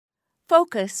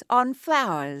Focus on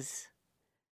flowers.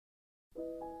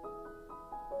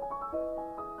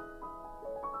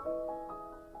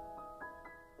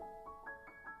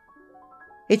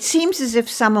 It seems as if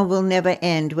summer will never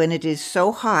end when it is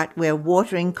so hot we're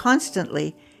watering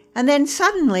constantly, and then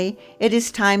suddenly it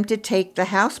is time to take the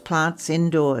houseplants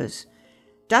indoors.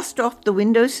 Dust off the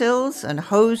windowsills and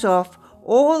hose off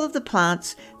all of the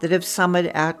plants that have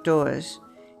summered outdoors.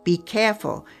 Be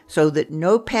careful so that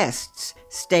no pests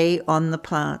stay on the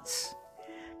plants.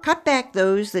 Cut back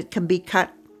those that can be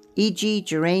cut, e.g.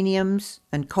 geraniums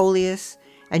and coleus,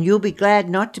 and you'll be glad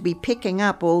not to be picking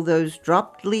up all those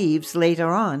dropped leaves later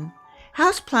on.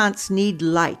 Houseplants need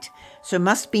light, so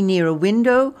must be near a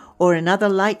window or another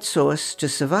light source to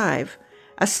survive.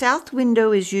 A south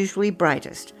window is usually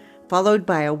brightest, followed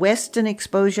by a western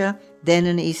exposure, then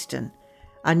an eastern.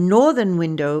 A northern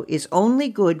window is only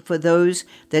good for those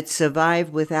that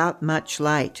survive without much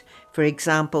light, for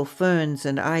example, ferns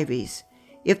and ivies.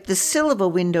 If the sill of a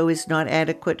window is not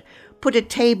adequate, put a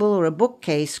table or a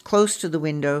bookcase close to the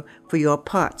window for your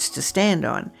pots to stand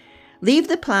on. Leave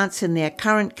the plants in their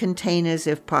current containers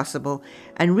if possible,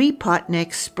 and repot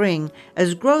next spring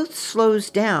as growth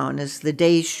slows down as the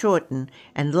days shorten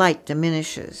and light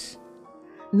diminishes.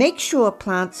 Make sure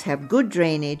plants have good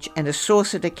drainage and a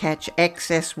saucer to catch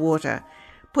excess water.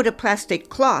 Put a plastic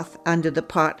cloth under the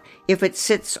pot if it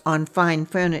sits on fine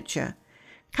furniture.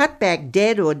 Cut back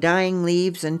dead or dying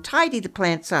leaves and tidy the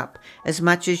plants up as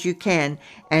much as you can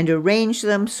and arrange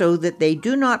them so that they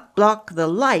do not block the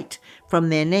light from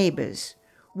their neighbors.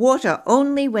 Water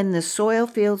only when the soil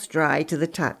feels dry to the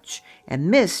touch, and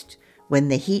mist when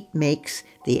the heat makes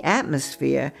the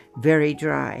atmosphere very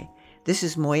dry. This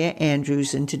is Moya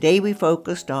Andrews, and today we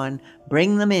focused on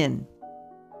Bring Them In.